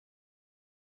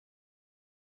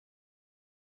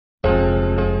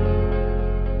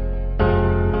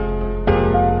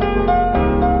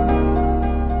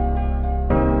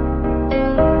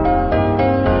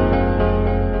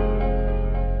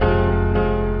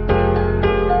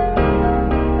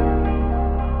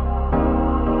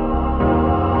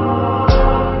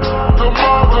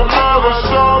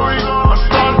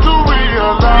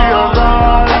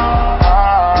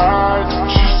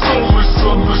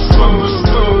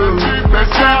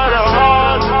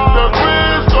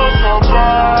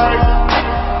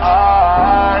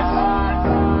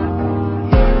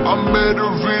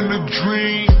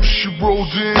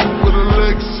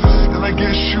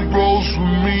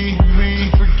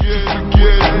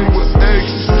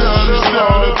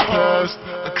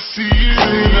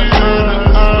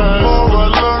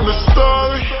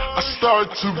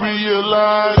to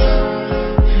realize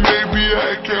maybe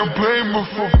I can't blame her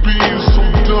for being so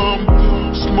dumb.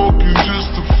 Smoking just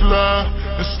to fly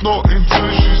and snorting till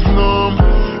she's numb.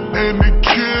 And it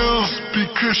kills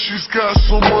because she's got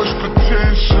so much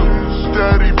potential.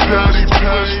 Daddy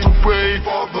passed away,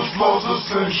 father's lost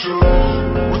essential.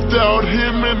 Without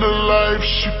him in her life,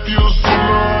 she feels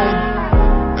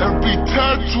alone. Every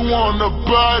tattoo on her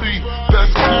body,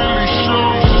 that's clearly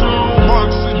shown.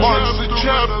 Months a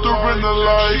chapter in her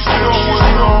life,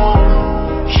 going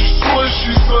on. She swears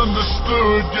she's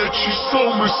understood, yet she's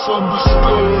so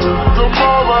misunderstood. The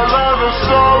more I learn her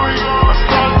story, I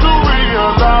start to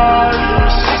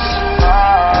realize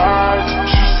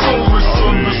she's so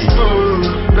misunderstood.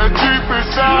 That deep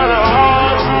inside her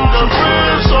heart, the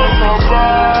fears on her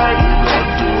mind.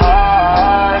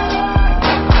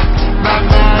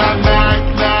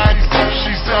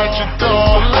 She's at your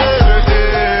door, let her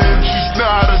in. She's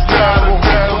not a devil,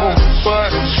 but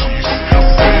she's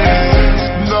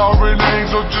an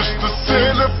angel, just a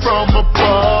sinner from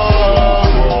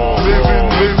above.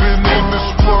 Living in this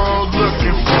world,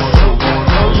 looking for someone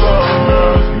to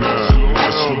love.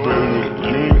 Listen, baby,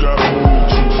 you ain't gotta move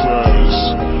too fast.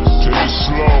 Take it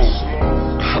slow.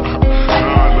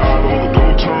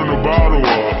 Don't turn the bottle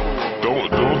up.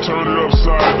 Don't turn it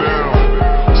upside down.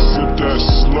 Sip that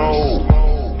slow.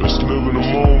 Let's live in the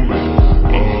moment.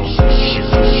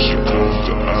 She goes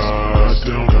the eyes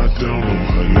down on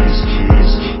her knees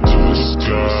to the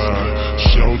sky.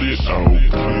 Shout it out,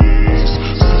 please.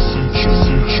 Listen to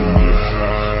Junior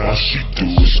High. All she do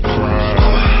is cry.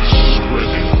 She's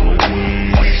spreading her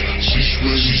wings. She's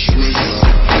ready to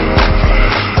fly.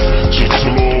 To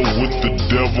floor with the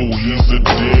devil, he's a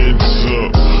dancer.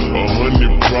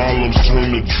 100 problems turn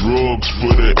to drugs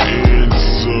for the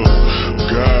answer.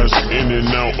 Guys in and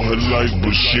out her life,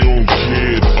 but she don't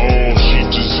care at all. She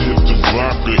just hit the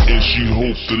vodka and she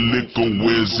hopes the liquor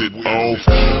wears it off.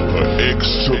 Her ex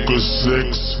took her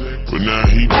sex, but now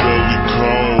he barely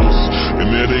calls, and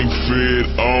that ain't fair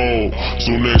at all.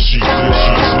 So now she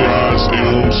cries at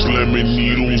home, slamming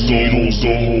needles on her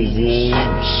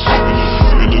wounds.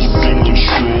 And it's feeling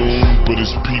strong, but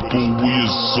it's people we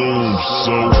assume.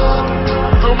 So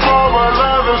the more I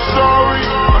learn her story,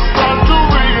 I start to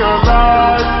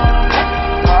realize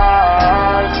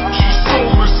she's so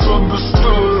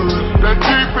misunderstood. That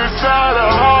deep inside her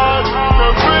heart, the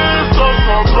fears on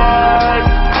her mind.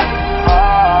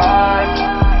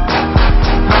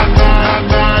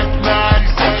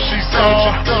 She's at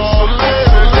your door, let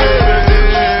her in.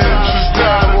 She's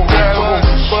not a devil,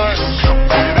 but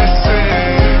committed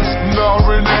sins. Nor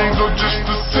an angel, just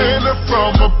a sinner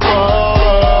from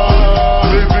above.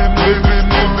 Living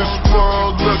in this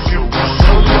world, looking for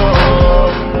some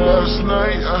love. Last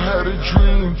night I had a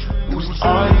dream, it was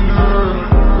I and her.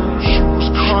 She was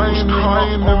crying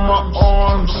in my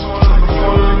arms, trying to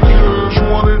find her. She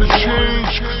wanted to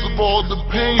change, cause of all the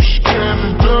pain she can't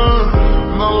endure.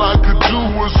 And all I could do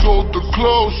was hold her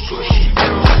close, so she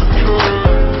feels secure.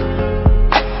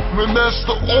 Man, that's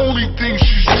the only thing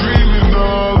she's dreaming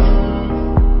of.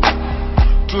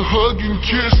 To hug and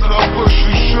kiss, not push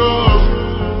and shove.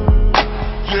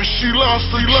 Yeah, she lost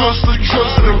the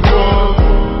trust in love,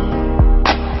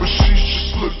 but she's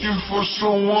just looking for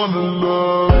someone to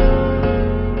love.